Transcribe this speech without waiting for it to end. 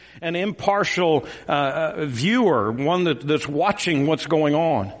an impartial viewer, one that's watching what's going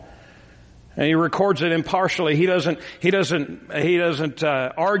on. And he records it impartially. He doesn't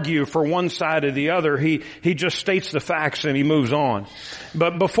argue for one side or the other. He just states the facts and he moves on.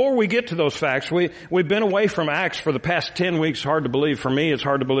 But before we get to those facts, we've been away from Acts for the past 10 weeks. Hard to believe. For me, it's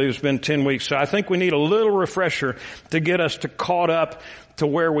hard to believe it's been 10 weeks. So I think we need a little refresher to get us caught up to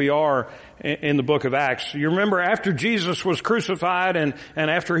where we are in the book of Acts. You remember after Jesus was crucified and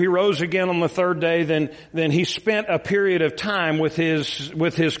after he rose again on the third day, then he spent a period of time with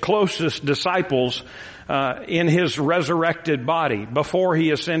his closest disciples in his resurrected body before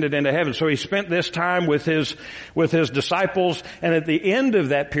he ascended into heaven. So he spent this time with his disciples, and at the end of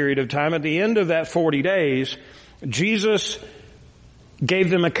that period of time, at the end of that 40 days, Jesus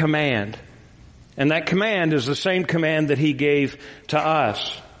gave them a command. And that command is the same command that he gave to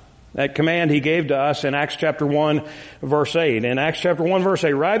us. That command he gave to us in Acts chapter 1 verse 8. In Acts chapter 1 verse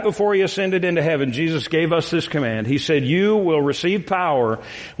 8, right before he ascended into heaven, Jesus gave us this command. He said, "You will receive power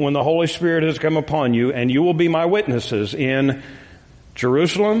when the Holy Spirit has come upon you, and you will be my witnesses in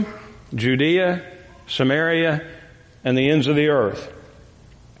Jerusalem, Judea, Samaria, and the ends of the earth."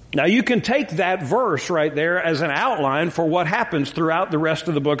 Now you can take that verse right there as an outline for what happens throughout the rest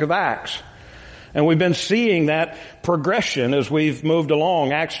of the book of Acts. And we've been seeing that progression as we've moved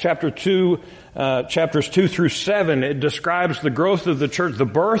along. Acts chapter 2, chapters 2 through 7, it describes the growth of the church, the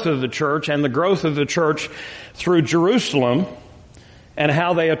birth of the church, and the growth of the church through Jerusalem, and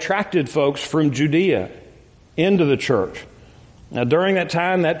how they attracted folks from Judea into the church. Now during that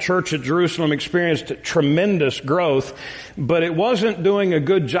time, that church at Jerusalem experienced tremendous growth, but it wasn't doing a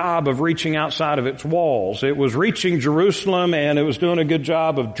good job of reaching outside of its walls. It was reaching Jerusalem, and it was doing a good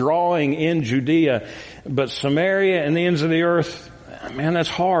job of drawing in Judea. But Samaria and the ends of the earth, man, that's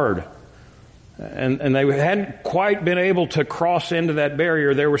hard. And they hadn't quite been able to cross into that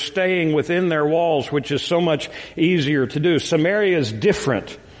barrier. They were staying within their walls, which is so much easier to do. Samaria is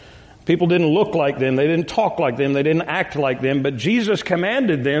different. People didn't look like them. They didn't talk like them. They didn't act like them. But Jesus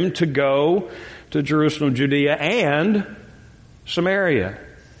commanded them to go to Jerusalem, Judea, and Samaria.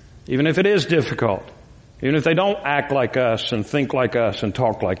 Even if it is difficult. Even if they don't act like us and think like us and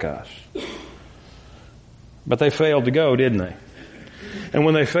talk like us. But they failed to go, didn't they? And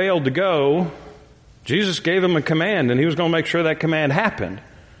when they failed to go, Jesus gave them a command, and he was going to make sure that command happened.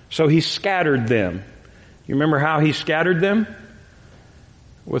 So he scattered them. You remember how he scattered them?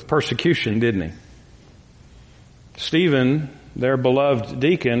 With persecution, didn't he? Stephen, their beloved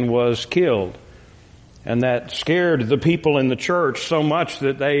deacon, was killed. And that scared the people in the church so much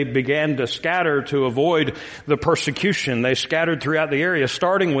that they began to scatter to avoid the persecution. They scattered throughout the area,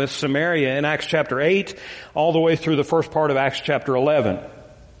 starting with Samaria in Acts chapter 8, all the way through the first part of Acts chapter 11.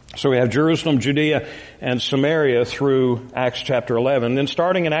 So we have Jerusalem, Judea, and Samaria through Acts chapter 11. Then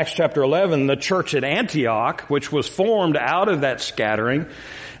starting in Acts chapter 11, the church at Antioch, which was formed out of that scattering,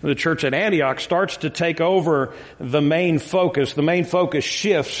 the church at Antioch starts to take over the main focus. The main focus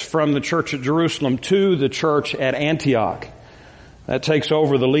shifts from the church at Jerusalem to the church at Antioch. That takes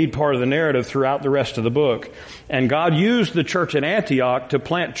over the lead part of the narrative throughout the rest of the book. And God used the church at Antioch to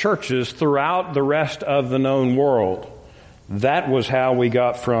plant churches throughout the rest of the known world. That was how we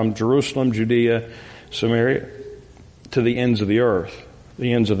got from Jerusalem, Judea, Samaria, to the ends of the earth,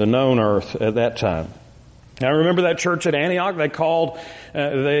 the ends of the known earth at that time. Now remember that church at Antioch?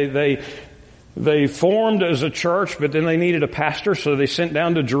 They formed as a church, but then they needed a pastor, so they sent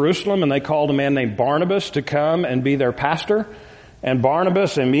down to Jerusalem and they called a man named Barnabas to come and be their pastor. And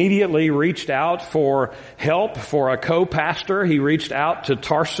Barnabas immediately reached out for help, for a co-pastor. He reached out to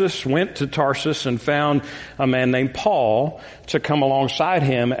Tarsus, went to Tarsus, and found a man named Paul to come alongside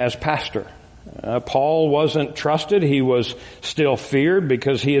him as pastor. Paul wasn't trusted. He was still feared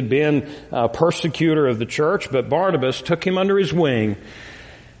because he had been a persecutor of the church, but Barnabas took him under his wing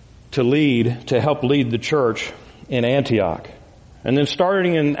to help lead the church in Antioch. And then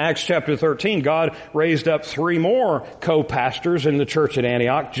starting in Acts chapter 13, God raised up 3 more co-pastors in the church at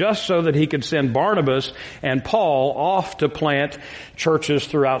Antioch just so that he could send Barnabas and Paul off to plant churches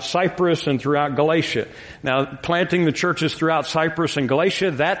throughout Cyprus and throughout Galatia. Now, planting the churches throughout Cyprus and Galatia,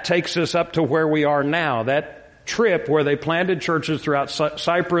 that takes us up to where we are now. That trip where they planted churches throughout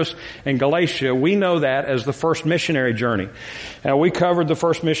Cyprus and Galatia, we know that as the first missionary journey. Now, we covered the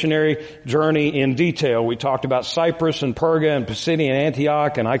first missionary journey in detail. We talked about Cyprus and Perga and Pisidia and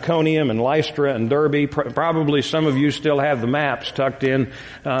Antioch and Iconium and Lystra and Derbe. Probably some of you still have the maps tucked in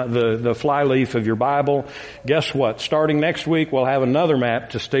the flyleaf of your Bible. Guess what? Starting next week, we'll have another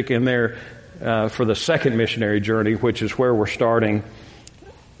map to stick in there for the second missionary journey, which is where we're starting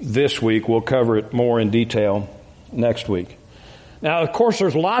this week. We'll cover it more in detail next week. Now, of course,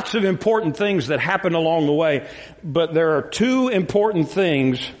 there's lots of important things that happen along the way, but there are two important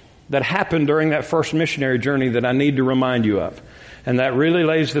things that happened during that first missionary journey that I need to remind you of. And that really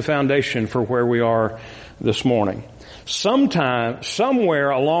lays the foundation for where we are this morning. Somewhere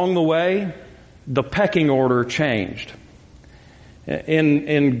along the way, the pecking order changed.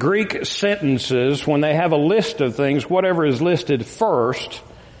 In Greek sentences, when they have a list of things, whatever is listed first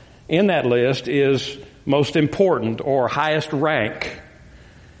in that list is most important or highest rank.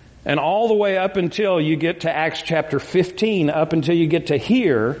 And all the way up until you get to Acts chapter 15, up until you get to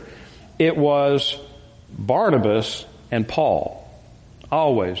here, it was Barnabas and Paul.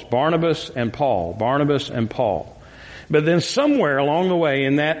 Always Barnabas and Paul, Barnabas and Paul. But then somewhere along the way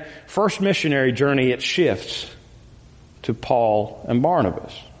in that first missionary journey, it shifts to Paul and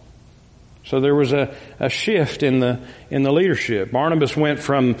Barnabas. So there was a shift in the leadership. Barnabas went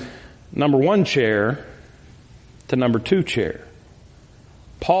from number 1 chair to number 2 chair.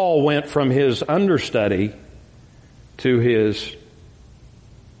 Paul went from his understudy to his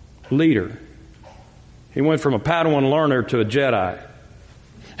leader. He went from a Padawan learner to a Jedi.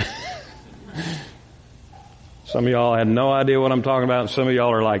 Some of y'all had no idea what I'm talking about, and some of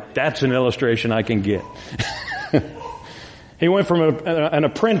y'all are like, that's an illustration I can get. He went from an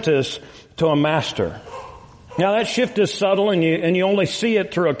apprentice to a master. Now that shift is subtle, and you only see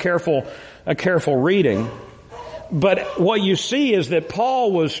it through a careful reading. But what you see is that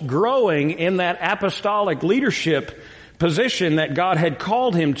Paul was growing in that apostolic leadership position that God had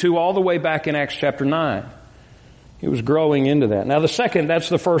called him to all the way back in Acts chapter 9. He was growing into that. Now that's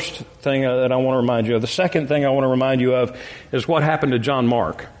the first thing that I want to remind you of. The second thing I want to remind you of is what happened to John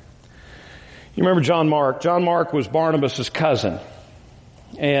Mark. You remember John Mark? John Mark was Barnabas' cousin.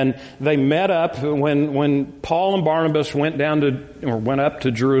 And they met up when Paul and Barnabas went up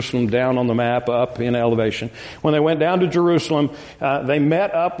to Jerusalem, down on the map, up in elevation. When they went down to Jerusalem, they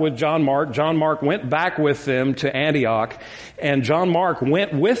met up with John Mark. John Mark went back with them to Antioch, and John Mark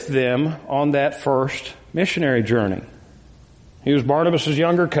went with them on that first missionary journey. He was Barnabas'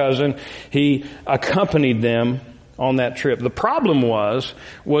 younger cousin. He accompanied them on that trip. The problem was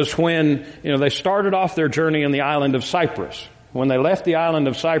when, they started off their journey in the island of Cyprus. When they left the island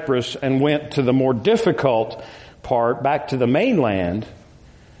of Cyprus and went to the more difficult part, back to the mainland,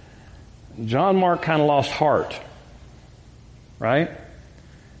 John Mark kind of lost heart. Right?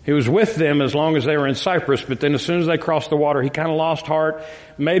 He was with them as long as they were in Cyprus, but then as soon as they crossed the water, he kind of lost heart.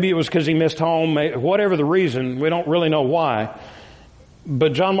 Maybe it was because he missed home, whatever the reason, we don't really know why.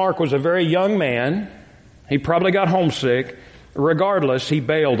 But John Mark was a very young man. He probably got homesick. Regardless, he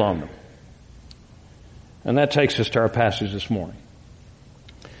bailed on them. And that takes us to our passage this morning.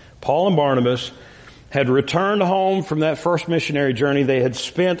 Paul and Barnabas had returned home from that first missionary journey. They had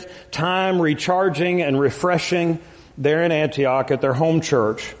spent time recharging and refreshing there in Antioch at their home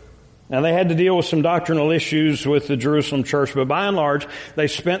church. Now they had to deal with some doctrinal issues with the Jerusalem church, but by and large, they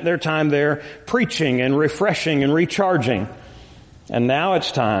spent their time there preaching and refreshing and recharging. And now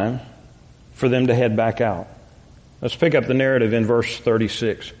it's time for them to head back out. Let's pick up the narrative in verse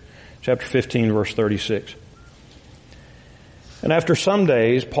 36. Chapter 15, verse 36. And after some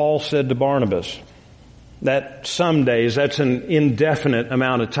days, Paul said to Barnabas, that some days, that's an indefinite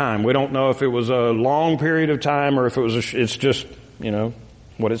amount of time. We don't know if it was a long period of time or if it was it's just,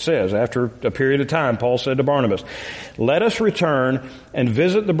 what it says. After a period of time, Paul said to Barnabas, let us return and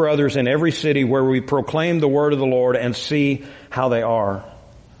visit the brothers in every city where we proclaim the word of the Lord and see how they are.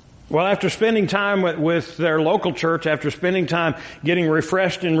 Well, after spending time with their local church, after spending time getting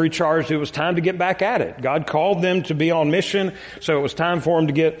refreshed and recharged, it was time to get back at it. God called them to be on mission, so it was time for them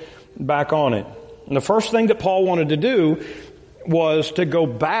to get back on it. And the first thing that Paul wanted to do was to go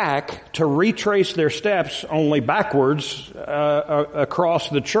back to retrace their steps only backwards across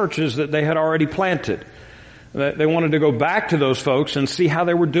the churches that they had already planted. They wanted to go back to those folks and see how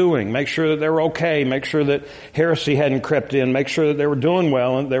they were doing, make sure that they were okay, make sure that heresy hadn't crept in, make sure that they were doing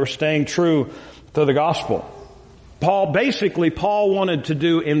well and they were staying true to the gospel. Paul wanted to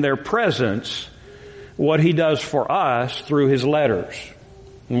do in their presence what he does for us through his letters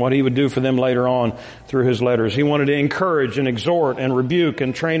and what he would do for them later on through his letters. He wanted to encourage and exhort and rebuke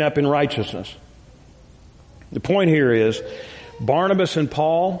and train up in righteousness. The point here is Barnabas and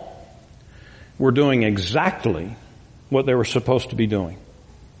Paul were doing exactly what they were supposed to be doing.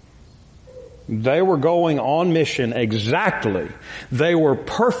 They were going on mission exactly. They were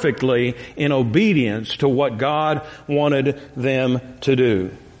perfectly in obedience to what God wanted them to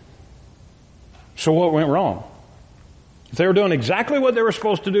do. So what went wrong? If they were doing exactly what they were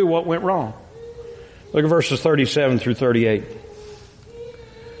supposed to do, what went wrong? Look at verses 37 through 38.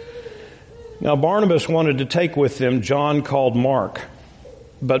 Now Barnabas wanted to take with them John called Mark,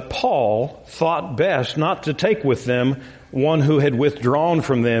 but Paul thought best not to take with them one who had withdrawn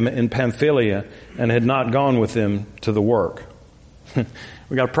from them in Pamphylia and had not gone with them to the work.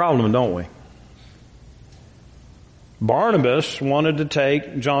 We got a problem, don't we? Barnabas wanted to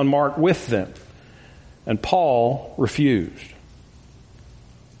take John Mark with them, and Paul refused.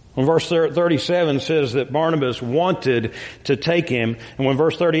 When verse 37 says that Barnabas wanted to take him, and when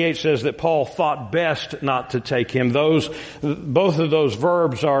verse 38 says that Paul thought best not to take him, both of those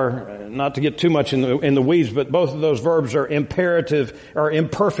verbs are, not to get too much in the weeds, but both of those verbs are imperative or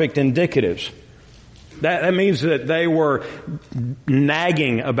imperfect indicatives. That means that they were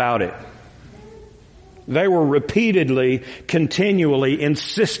nagging about it. They were repeatedly, continually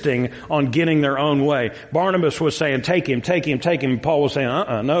insisting on getting their own way. Barnabas was saying, take him, take him, take him. Paul was saying,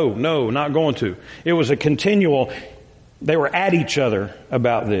 no, not going to. It was a continual, they were at each other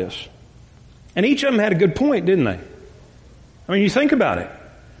about this. And each of them had a good point, didn't they? I mean, you think about it.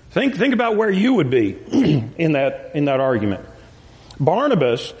 Think about where you would be in that argument.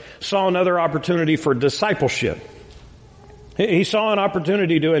 Barnabas saw another opportunity for discipleship. He saw an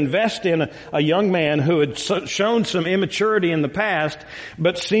opportunity to invest in a young man who had shown some immaturity in the past,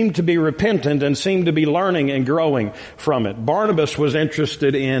 but seemed to be repentant and seemed to be learning and growing from it. Barnabas was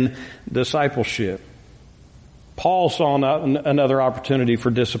interested in discipleship. Paul saw another opportunity for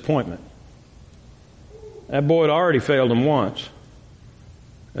disappointment. That boy had already failed him once.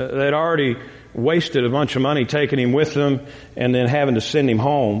 They'd already wasted a bunch of money taking him with them and then having to send him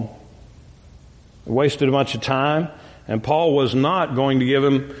home. Wasted a bunch of time. And Paul was not going to give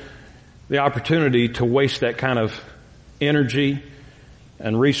him the opportunity to waste that kind of energy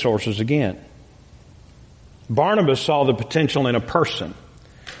and resources again. Barnabas saw the potential in a person.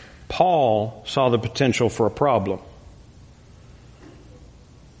 Paul saw the potential for a problem.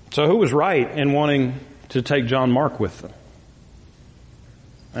 So who was right in wanting to take John Mark with them?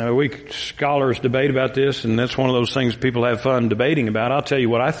 We scholars debate about this, and that's one of those things people have fun debating about. I'll tell you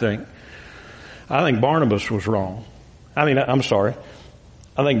what I think. I think Barnabas was wrong. I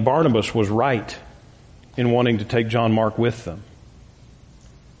think Barnabas was right in wanting to take John Mark with them.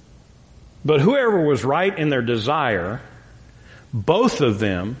 But whoever was right in their desire, both of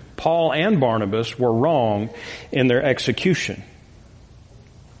them, Paul and Barnabas, were wrong in their execution.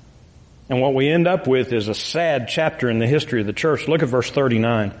 And what we end up with is a sad chapter in the history of the church. Look at verse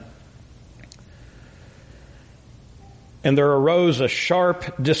 39. And there arose a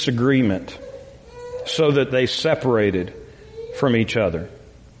sharp disagreement, so that they separated from each other.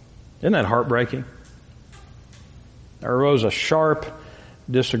 Isn't that heartbreaking? There arose a sharp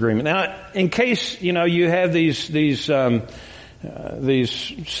disagreement. Now, in case, you have these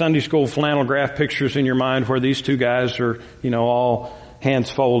Sunday school flannel graph pictures in your mind where these two guys are, all hands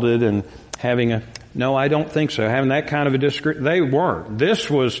folded and having no, I don't think so. Having that kind of a disagreement. They weren't.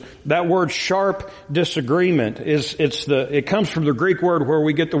 That word sharp disagreement it comes from the Greek word where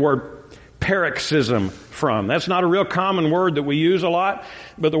we get the word paroxysm from. That's not a real common word that we use a lot,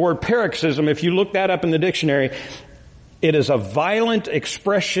 but the word paroxysm, if you look that up in the dictionary, it is a violent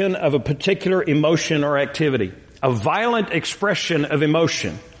expression of a particular emotion or activity. A violent expression of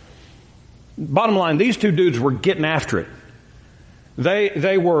emotion. Bottom line, these two dudes were getting after it.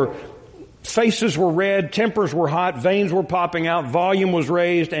 They were, faces were red, tempers were hot, veins were popping out, volume was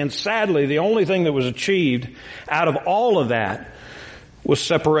raised, and sadly, the only thing that was achieved out of all of that was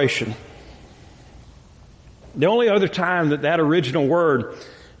separation. The only other time that original word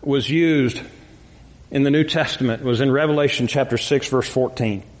was used in the New Testament was in Revelation chapter 6 verse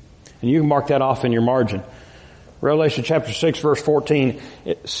 14. And you can mark that off in your margin. Revelation chapter 6 verse 14,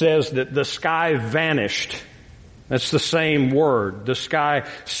 it says that the sky vanished. That's the same word. The sky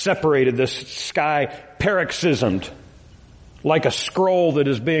separated. The sky paroxysmed. Like a scroll that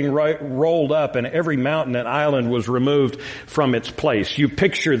is being rolled up, and every mountain and island was removed from its place. You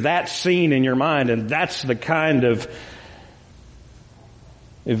picture that scene in your mind, and that's the kind of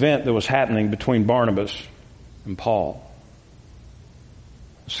event that was happening between Barnabas and Paul.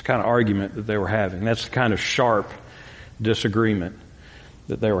 It's the kind of argument that they were having. That's the kind of sharp disagreement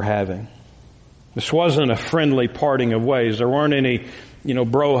that they were having. This wasn't a friendly parting of ways. There weren't any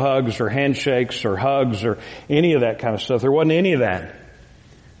bro hugs or handshakes or hugs or any of that kind of stuff. There wasn't any of that.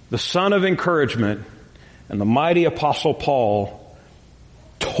 The son of encouragement and the mighty apostle Paul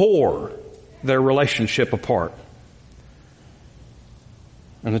tore their relationship apart.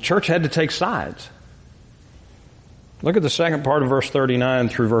 And the church had to take sides. Look at the second part of verse 39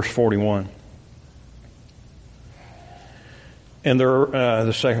 through verse 41. And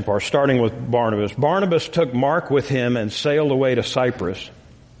the second part, starting with Barnabas. Barnabas took Mark with him and sailed away to Cyprus.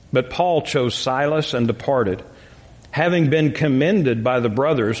 But Paul chose Silas and departed, having been commended by the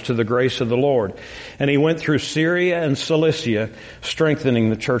brothers to the grace of the Lord. And he went through Syria and Cilicia, strengthening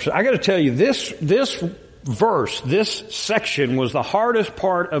the church. I got to tell you, this verse, this section was the hardest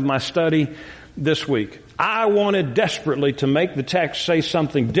part of my study this week. I wanted desperately to make the text say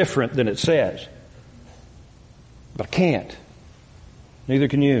something different than it says. But I can't. Neither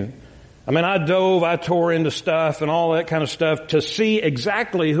can you. I mean, I tore into stuff and all that kind of stuff to see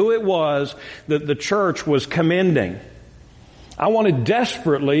exactly who it was that the church was commending. I wanted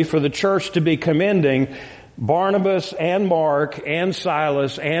desperately for the church to be commending Barnabas and Mark and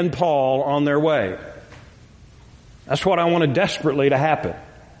Silas and Paul on their way. That's what I wanted desperately to happen.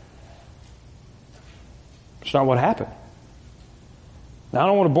 It's not what happened. Now, I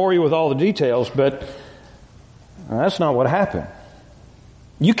don't want to bore you with all the details, but that's not what happened.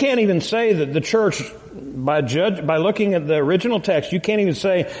 You can't even say that the church, by looking at the original text, you can't even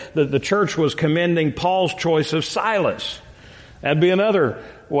say that the church was commending Paul's choice of Silas. That'd be another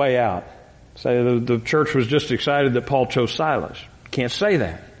way out. Say the church was just excited that Paul chose Silas. Can't say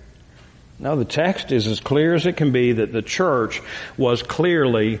that. No, the text is as clear as it can be that the church was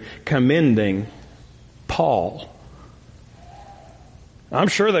clearly commending Paul. I'm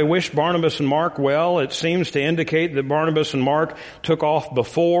sure they wished Barnabas and Mark well. It seems to indicate that Barnabas and Mark took off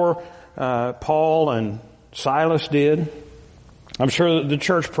before Paul and Silas did. I'm sure that the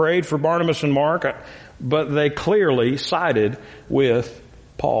church prayed for Barnabas and Mark, but they clearly sided with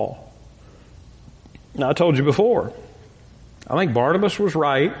Paul. Now, I told you before, I think Barnabas was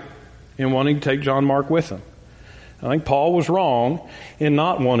right in wanting to take John Mark with him. I think Paul was wrong in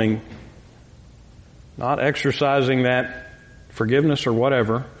not exercising that forgiveness or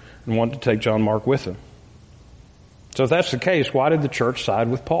whatever, and wanted to take John Mark with him. So if that's the case, why did the church side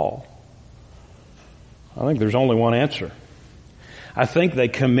with Paul? I think there's only one answer. I think they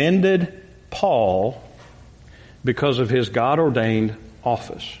commended Paul because of his God-ordained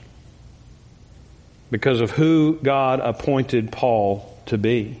office. Because of who God appointed Paul to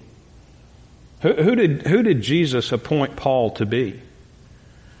be. Who did Jesus appoint Paul to be?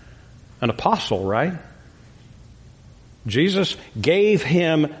 An apostle, right? Jesus gave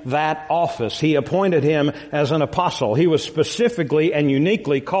him that office. He appointed him as an apostle. He was specifically and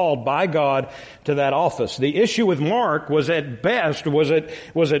uniquely called by God to that office. The issue with Mark was at best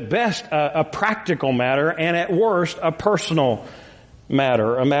a practical matter, and at worst a personal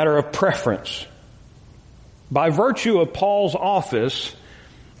matter, a matter of preference. By virtue of Paul's office,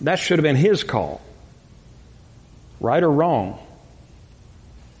 that should have been his call. Right or wrong?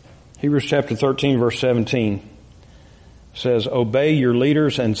 Hebrews chapter 13, verse 17 says, "Obey your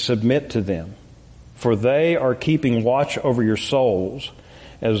leaders and submit to them, for they are keeping watch over your souls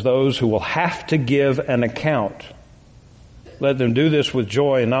as those who will have to give an account. Let them do this with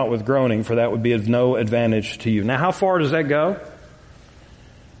joy and not with groaning, for that would be of no advantage to you." Now, how far does that go?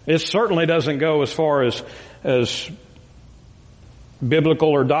 It certainly doesn't go as far as biblical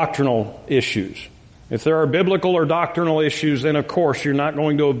or doctrinal issues. If there are biblical or doctrinal issues, then of course you're not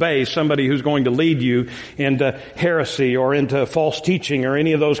going to obey somebody who's going to lead you into heresy or into false teaching or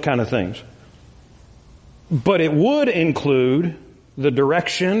any of those kind of things. But it would include the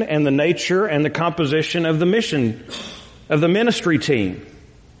direction and the nature and the composition of the mission, of the ministry team,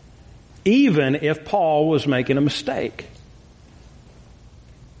 even if Paul was making a mistake.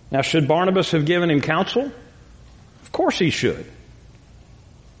 Now, should Barnabas have given him counsel? Of course he should.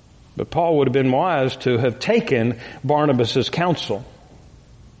 But Paul would have been wise to have taken Barnabas' counsel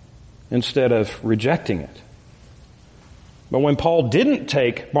instead of rejecting it. But when Paul didn't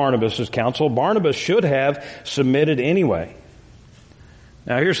take Barnabas' counsel, Barnabas should have submitted anyway.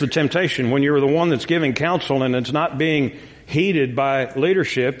 Now here's the temptation. When you're the one that's giving counsel and it's not being heeded by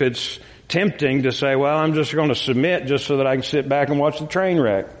leadership, it's tempting to say, well, I'm just going to submit just so that I can sit back and watch the train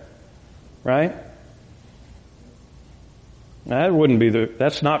wreck. Right?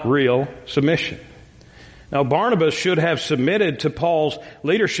 That's not real submission. Now, Barnabas should have submitted to Paul's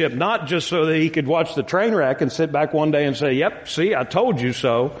leadership, not just so that he could watch the train wreck and sit back one day and say, yep, see, I told you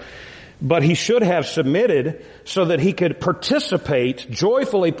so. But he should have submitted so that he could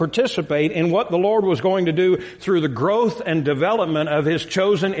joyfully participate in what the Lord was going to do through the growth and development of his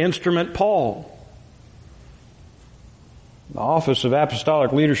chosen instrument, Paul. The office of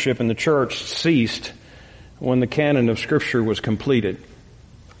apostolic leadership in the church ceased when the canon of Scripture was completed.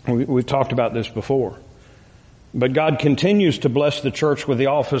 We've talked about this before. But God continues to bless the church with the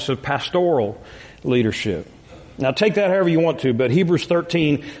office of pastoral leadership. Now take that however you want to, but Hebrews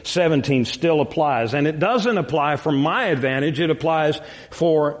 13:17 still applies. And it doesn't apply for my advantage, it applies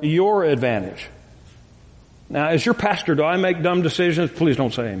for your advantage. Now, as your pastor, do I make dumb decisions? Please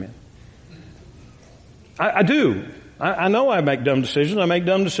don't say amen. I do. I know I make dumb decisions. I make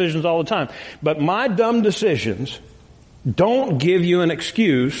dumb decisions all the time. But my dumb decisions don't give you an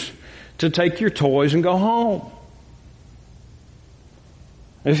excuse to take your toys and go home.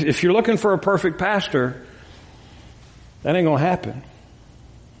 If you're looking for a perfect pastor, that ain't going to happen.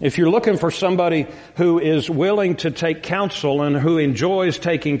 If you're looking for somebody who is willing to take counsel and who enjoys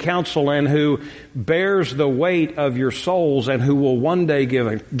taking counsel and who bears the weight of your souls and who will one day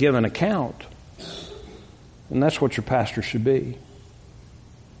give an account, and that's what your pastor should be.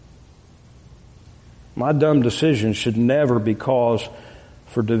 My dumb decisions should never be cause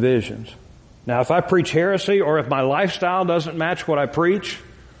for divisions. Now, if I preach heresy or if my lifestyle doesn't match what I preach,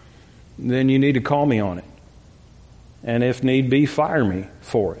 then you need to call me on it. And if need be, fire me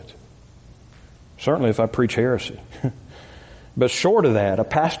for it. Certainly if I preach heresy. But short of that, a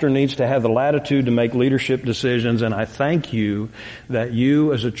pastor needs to have the latitude to make leadership decisions, and I thank you that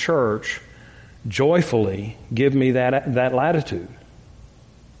you as a church joyfully give me that latitude.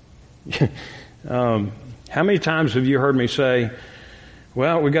 How many times have you heard me say,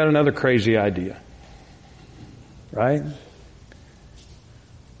 well, we got another crazy idea, right?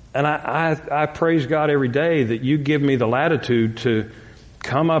 And I praise God every day that you give me the latitude to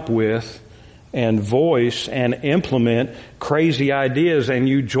come up with and voice and implement crazy ideas, and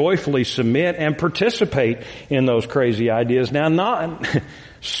you joyfully submit and participate in those crazy ideas. Now,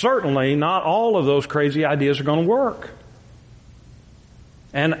 certainly not all of those crazy ideas are going to work.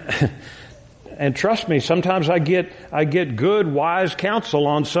 And trust me, sometimes I get good, wise counsel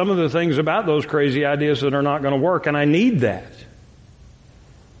on some of the things about those crazy ideas that are not going to work, and I need that.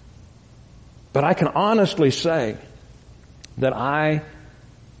 But I can honestly say that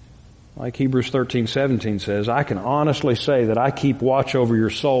like Hebrews 13:17 says, I can honestly say that I keep watch over your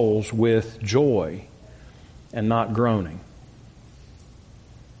souls with joy and not groaning.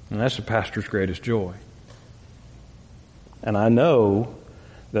 And that's the pastor's greatest joy. And I know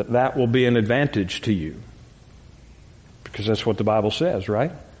that will be an advantage to you, because that's what the Bible says,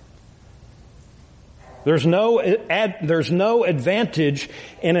 right? There's no advantage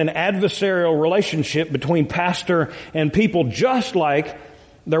in an adversarial relationship between pastor and people, just like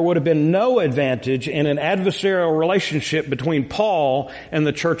there would have been no advantage in an adversarial relationship between Paul and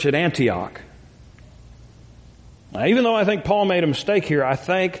the church at Antioch. Now, even though I think Paul made a mistake here, I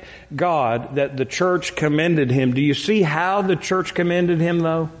thank God that the church commended him. Do you see how the church commended him,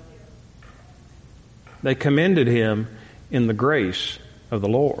 though? They commended him in the grace of the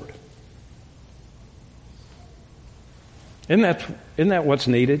Lord. Isn't that what's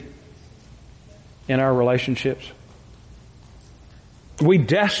needed in our relationships? We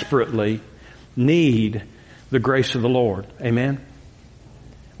desperately need the grace of the Lord. Amen?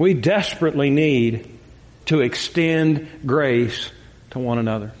 We desperately need to extend grace to one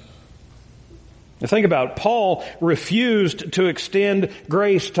another. Now think about it. Paul refused to extend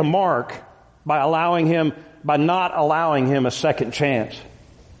grace to Mark by not allowing him a second chance.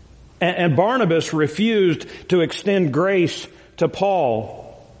 And Barnabas refused to extend grace to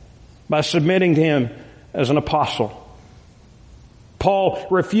Paul by submitting to him as an apostle. Paul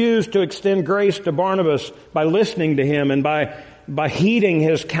refused to extend grace to Barnabas by listening to him and by heeding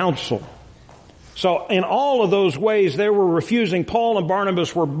his counsel. So in all of those ways, they were refusing. Paul and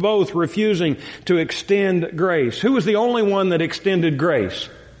Barnabas were both refusing to extend grace. Who was the only one that extended grace?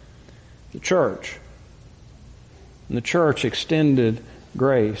 The church. And the church extended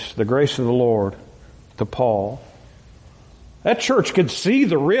grace, the grace of the Lord, to Paul. That church could see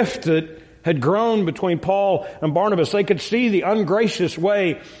the rift that had grown between Paul and Barnabas. They could see the ungracious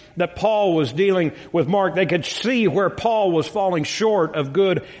way that Paul was dealing with Mark. They could see where Paul was falling short of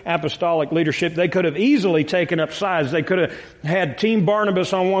good apostolic leadership. They could have easily taken up sides. They could have had Team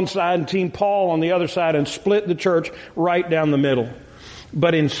Barnabas on one side and Team Paul on the other side and split the church right down the middle.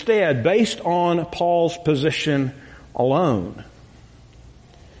 But instead, based on Paul's position alone,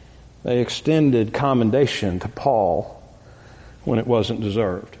 they extended commendation to Paul when it wasn't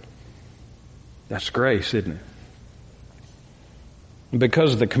deserved. That's grace, isn't it?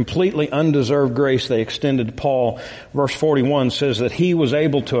 Because of the completely undeserved grace they extended to Paul, verse 41 says that he was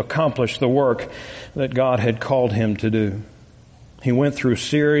able to accomplish the work that God had called him to do. He went through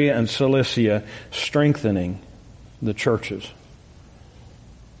Syria and Cilicia, strengthening the churches.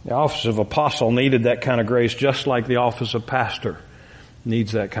 The office of apostle needed that kind of grace, just like the office of pastor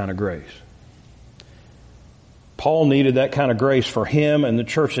needs that kind of grace. Paul needed that kind of grace for him and the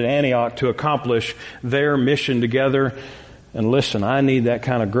church at Antioch to accomplish their mission together. And listen, I need that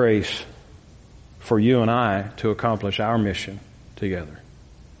kind of grace for you and I to accomplish our mission together.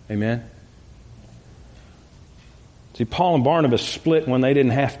 Amen? See, Paul and Barnabas split when they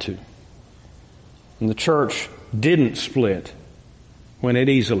didn't have to. And the church didn't split when it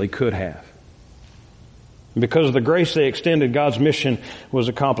easily could have. And because of the grace they extended, God's mission was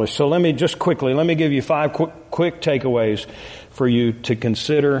accomplished. So let me give you 5 quick takeaways for you to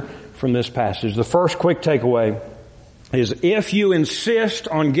consider from this passage. The first quick takeaway is if you insist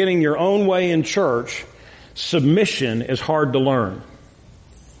on getting your own way in church, submission is hard to learn.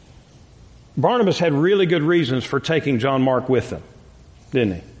 Barnabas had really good reasons for taking John Mark with him,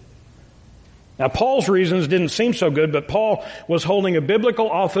 didn't he? Now, Paul's reasons didn't seem so good, but Paul was holding a biblical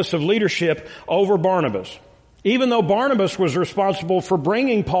office of leadership over Barnabas. Even though Barnabas was responsible for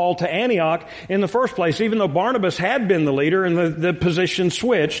bringing Paul to Antioch in the first place, even though Barnabas had been the leader and the position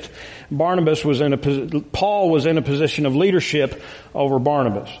switched, Paul was in a position of leadership over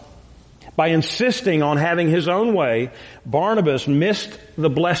Barnabas. By insisting on having his own way, Barnabas missed the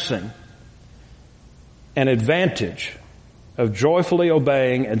blessing and advantage of joyfully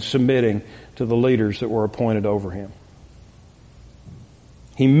obeying and submitting to the leaders that were appointed over him.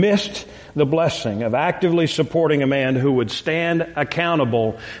 He missed the blessing of actively supporting a man who would stand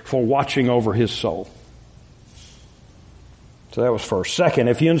accountable for watching over his soul. So that was first. Second,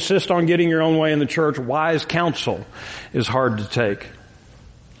 if you insist on getting your own way in the church, wise counsel is hard to take.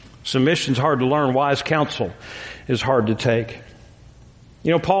 Submission's hard to learn. Wise counsel is hard to take.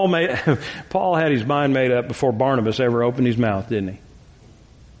 You know, Paul had his mind made up before Barnabas ever opened his mouth, didn't he?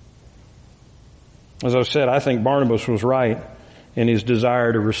 As I said, I think Barnabas was right in his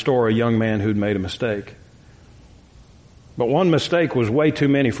desire to restore a young man who'd made a mistake. But one mistake was way too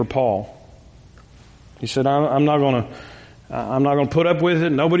many for Paul. He said, I'm not going to put up with it.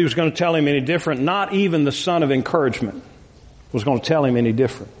 Nobody was going to tell him any different. Not even the son of encouragement was going to tell him any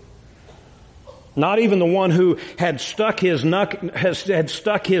different. Not even the one who had stuck his neck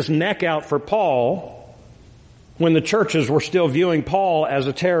out for Paul when the churches were still viewing Paul as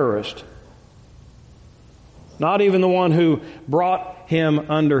a terrorist. Not even the one who brought him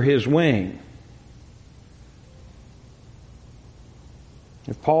under his wing.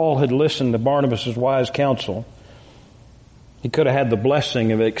 If Paul had listened to Barnabas' wise counsel, he could have had the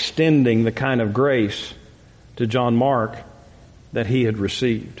blessing of extending the kind of grace to John Mark that he had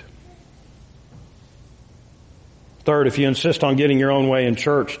received. Third, if you insist on getting your own way in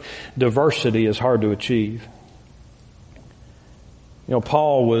church, diversity is hard to achieve. You know,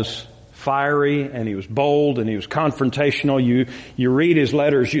 Paul was fiery and he was bold and he was confrontational. You read his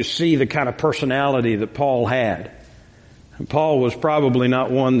letters, you see the kind of personality that Paul had. And Paul was probably not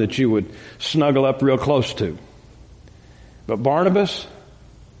one that you would snuggle up real close to. But Barnabas'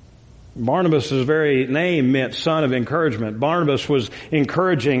 very name meant son of encouragement. Barnabas was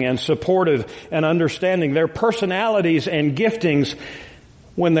encouraging and supportive and understanding. Their personalities and giftings,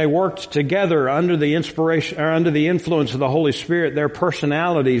 when they worked together under the inspiration or under the influence of the Holy Spirit, their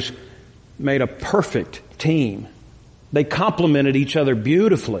personalities made a perfect team. They complemented each other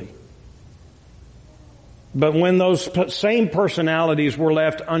beautifully. But when those same personalities were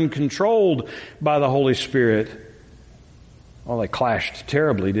left uncontrolled by the Holy Spirit, well, they clashed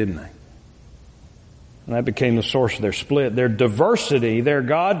terribly, didn't they? And that became the source of their split. Their diversity, their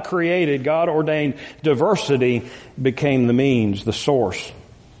God-created, God-ordained diversity became the means, the source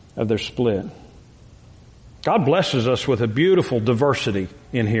of their split. God blesses us with a beautiful diversity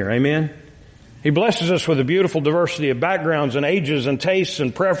in here. Amen? He blesses us with a beautiful diversity of backgrounds and ages and tastes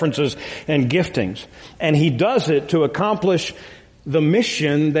and preferences and giftings. And He does it to accomplish the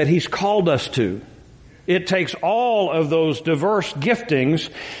mission that He's called us to. It takes all of those diverse giftings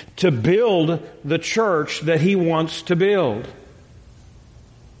to build the church that He wants to build.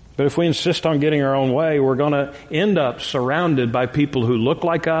 But if we insist on getting our own way, we're going to end up surrounded by people who look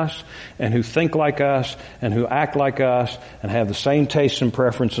like us and who think like us and who act like us and have the same tastes and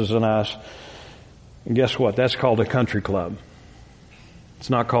preferences as us. And guess what? That's called a country club. It's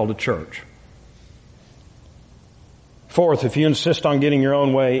not called a church. Fourth, if you insist on getting your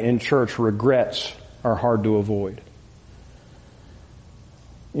own way in church, regrets are hard to avoid.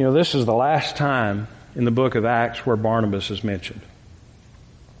 You know, this is the last time in the book of Acts where Barnabas is mentioned.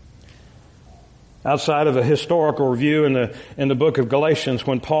 Outside of a historical review in the book of Galatians,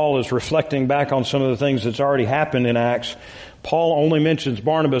 when Paul is reflecting back on some of the things that's already happened in Acts, Paul only mentions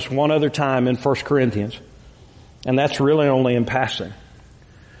Barnabas one other time in 1 Corinthians. And that's really only in passing.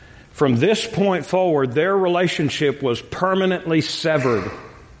 From this point forward, their relationship was permanently severed.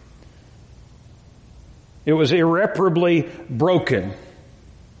 It was irreparably broken.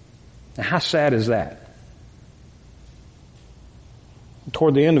 Now, how sad is that?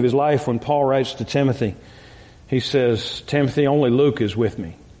 Toward the end of his life, when Paul writes to Timothy, he says, Timothy, only Luke is with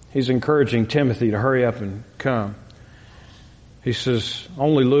me. He's encouraging Timothy to hurry up and come. He says,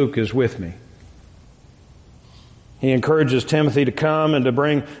 only Luke is with me. He encourages Timothy to come and to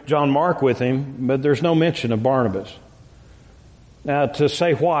bring John Mark with him, but there's no mention of Barnabas. Now, to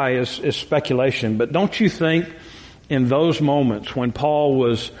say why is speculation, but don't you think in those moments when Paul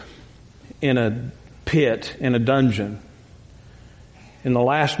was in a pit, in a dungeon, in the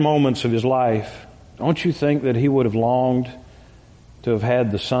last moments of his life, don't you think that he would have longed to have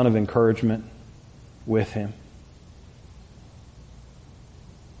had the son of encouragement with him?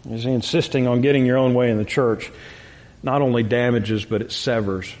 Is he insisting on getting your own way in the church? Not only damages, but it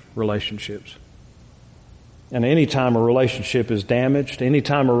severs relationships. And any time a relationship is damaged, any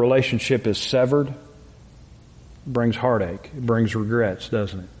time a relationship is severed, it brings heartache. It brings regrets,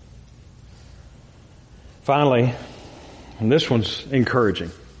 doesn't it? Finally, and this one's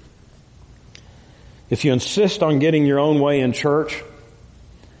encouraging. If you insist on getting your own way in church,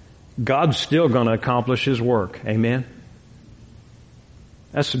 God's still going to accomplish His work. Amen?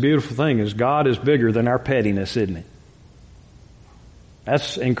 That's the beautiful thing, is God is bigger than our pettiness, isn't He?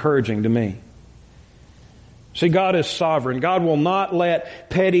 That's encouraging to me. See, God is sovereign. God will not let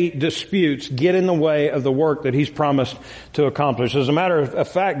petty disputes get in the way of the work that He's promised to accomplish. As a matter of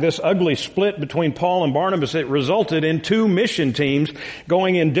fact, this ugly split between Paul and Barnabas, it resulted in two mission teams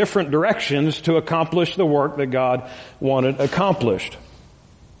going in different directions to accomplish the work that God wanted accomplished.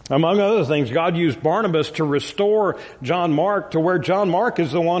 Among other things, God used Barnabas to restore John Mark to where John Mark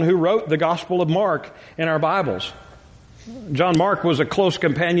is the one who wrote the Gospel of Mark in our Bibles. John Mark was a close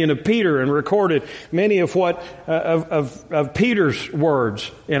companion of Peter and recorded many of Peter's words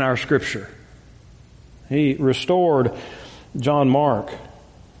in our Scripture. He restored John Mark.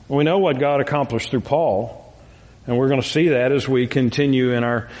 We know what God accomplished through Paul, and we're going to see that as we continue in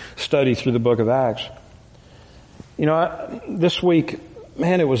our study through the book of Acts. You know, this week,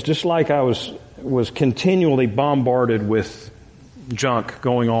 man, it was just like I was continually bombarded with junk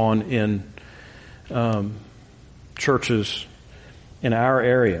going on in churches in our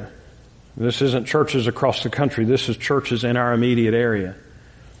area. This isn't churches across the country. This is churches in our immediate area.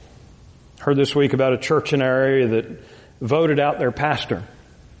 Heard this week about a church in our area that voted out their pastor.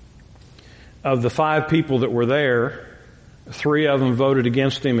 Of the 5 people that were there, 3 of them voted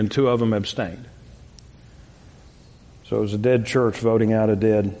against him and 2 of them abstained. So it was a dead church voting out a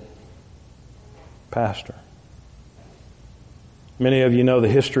dead pastor. Many of you know the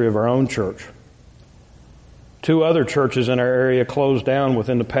history of our own church. 2 other churches in our area closed down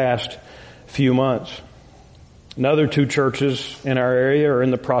within the past few months. Another 2 churches in our area are in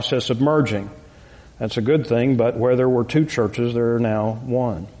the process of merging. That's a good thing, but where there were 2 churches, there are now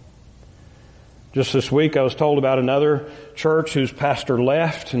 1. Just this week I was told about another church whose pastor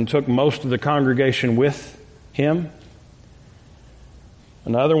left and took most of the congregation with him.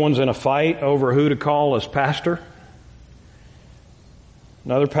 Another one's in a fight over who to call as pastor.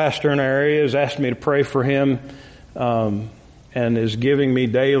 Another pastor in our area has asked me to pray for him and is giving me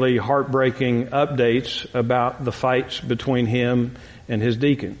daily heartbreaking updates about the fights between him and his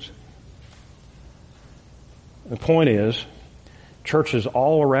deacons. The point is, churches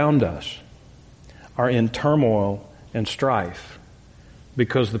all around us are in turmoil and strife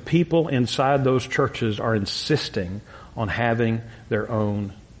because the people inside those churches are insisting on having their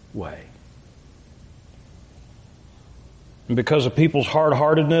own way. And because of people's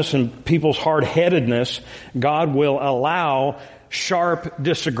hard-heartedness and people's hard-headedness, God will allow sharp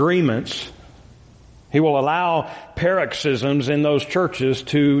disagreements. He will allow paroxysms in those churches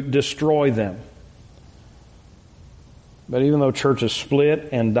to destroy them. But even though churches split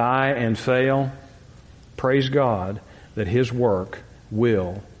and die and fail, praise God that His work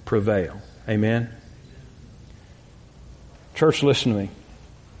will prevail. Amen? Church, listen to me.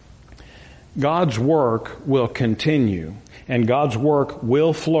 God's work will continue, and God's work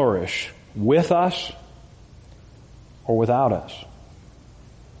will flourish with us or without us.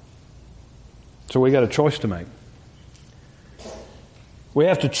 So we got a choice to make. We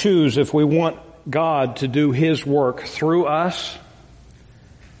have to choose if we want God to do His work through us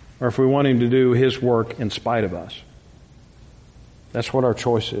or if we want Him to do His work in spite of us. That's what our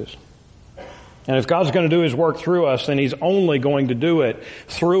choice is. And if God's going to do His work through us, then He's only going to do it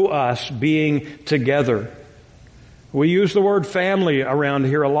through us being together. We use the word family around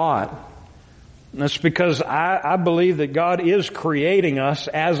here a lot. And that's because I believe that God is creating us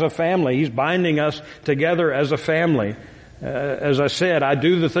as a family. He's binding us together as a family. As I said, I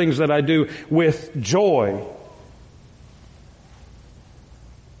do the things that I do with joy.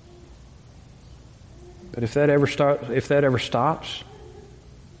 But if that ever stops,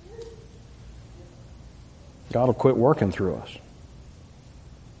 God will quit working through us.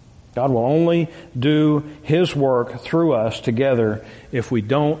 God will only do His work through us together if we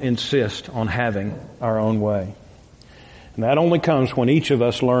don't insist on having our own way. And that only comes when each of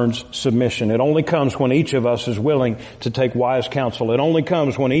us learns submission. It only comes when each of us is willing to take wise counsel. It only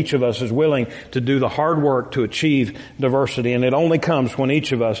comes when each of us is willing to do the hard work to achieve diversity. And it only comes when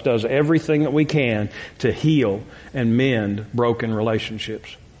each of us does everything that we can to heal and mend broken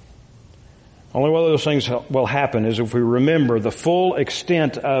relationships. Only one of those things will happen is if we remember the full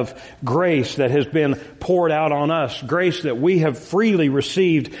extent of grace that has been poured out on us, grace that we have freely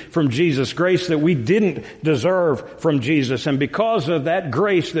received from Jesus, grace that we didn't deserve from Jesus. And because of that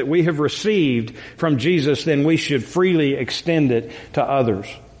grace that we have received from Jesus, then we should freely extend it to others,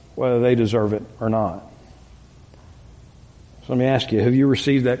 whether they deserve it or not. So let me ask you, have you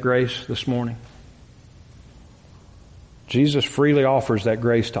received that grace this morning? Jesus freely offers that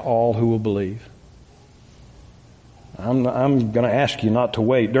grace to all who will believe. I'm going to ask you not to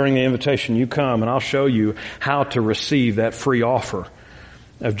wait. During the invitation, you come and I'll show you how to receive that free offer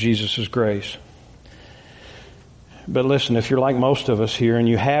of Jesus' grace. But listen, if you're like most of us here and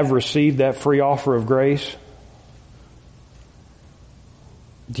you have received that free offer of grace,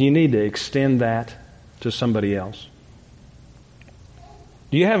 do you need to extend that to somebody else?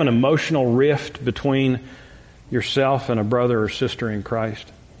 Do you have an emotional rift between yourself and a brother or sister in Christ?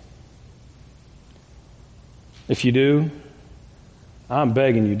 If you do, I'm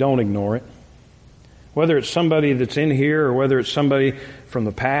begging you, don't ignore it. Whether it's somebody that's in here or whether it's somebody from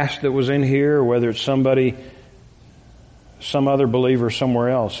the past that was in here or whether it's somebody, some other believer somewhere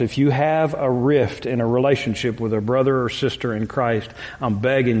else. If you have a rift in a relationship with a brother or sister in Christ, I'm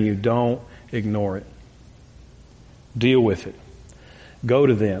begging you, don't ignore it. Deal with it. Go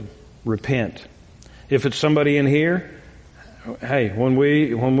to them. Repent. If it's somebody in here, hey, when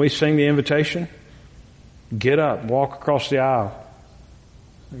we sing the invitation, get up, walk across the aisle,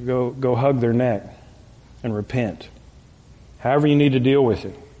 go hug their neck and repent. However you need to deal with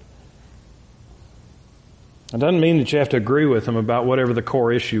it. It doesn't mean that you have to agree with them about whatever the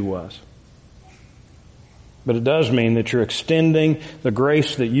core issue was. But it does mean that you're extending the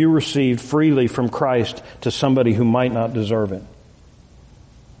grace that you received freely from Christ to somebody who might not deserve it.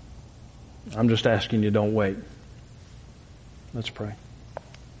 I'm just asking you, don't wait. Let's pray.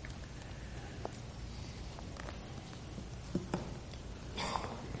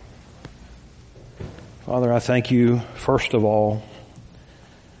 Father, I thank you, first of all,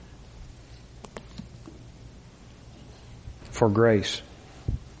 for grace.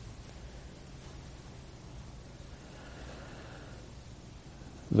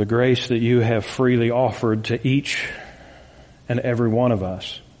 The grace that you have freely offered to each and every one of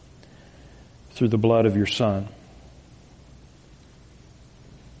us through the blood of your Son.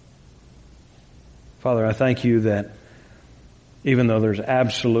 Father, I thank you that even though there's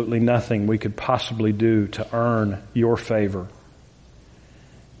absolutely nothing we could possibly do to earn your favor,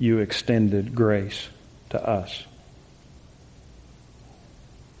 you extended grace to us.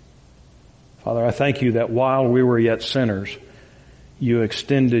 Father, I thank you that while we were yet sinners, you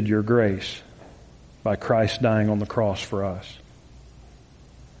extended your grace by Christ dying on the cross for us.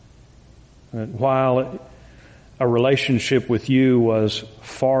 And while a relationship with you was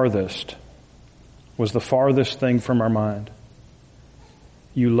the farthest thing from our mind,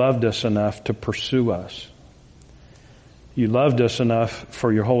 you loved us enough to pursue us. You loved us enough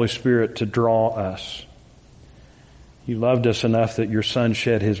for your Holy Spirit to draw us. You loved us enough that your Son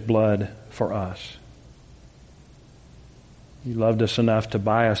shed His blood for us. You loved us enough to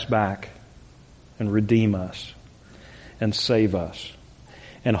buy us back and redeem us and save us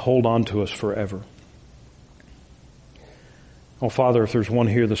and hold on to us forever. Oh, Father, if there's one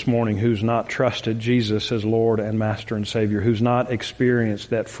here this morning who's not trusted Jesus as Lord and Master and Savior, who's not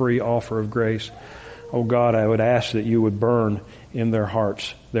experienced that free offer of grace, oh God, I would ask that you would burn in their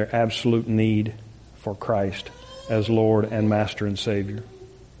hearts their absolute need for Christ as Lord and Master and Savior.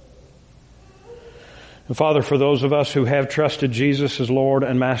 And Father, for those of us who have trusted Jesus as Lord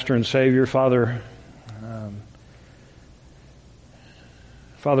and Master and Savior, Father,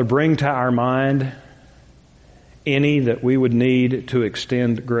 bring to our mind any that we would need to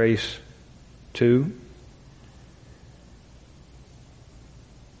extend grace to.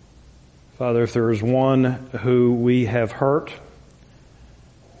 Father, if there is one who we have hurt,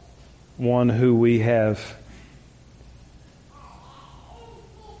 one who we have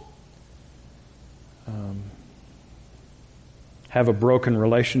a broken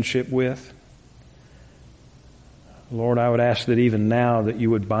relationship with, Lord, I would ask that even now that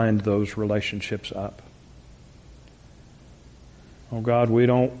you would bind those relationships up. Oh God, we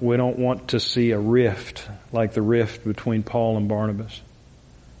don't want to see a rift like the rift between Paul and Barnabas.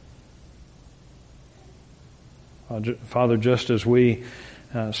 Father, just as we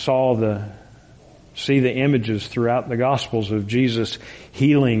see the images throughout the Gospels of Jesus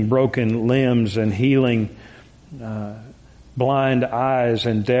healing broken limbs and healing blind eyes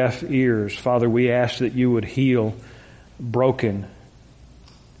and deaf ears, Father, we ask that you would heal broken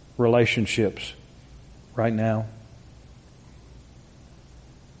relationships right now.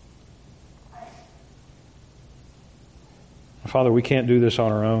 Father, we can't do this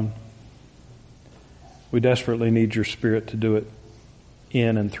on our own. We desperately need your Spirit to do it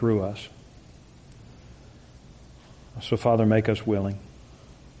in and through us. So, Father, make us willing.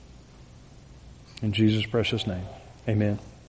 In Jesus' precious name, amen.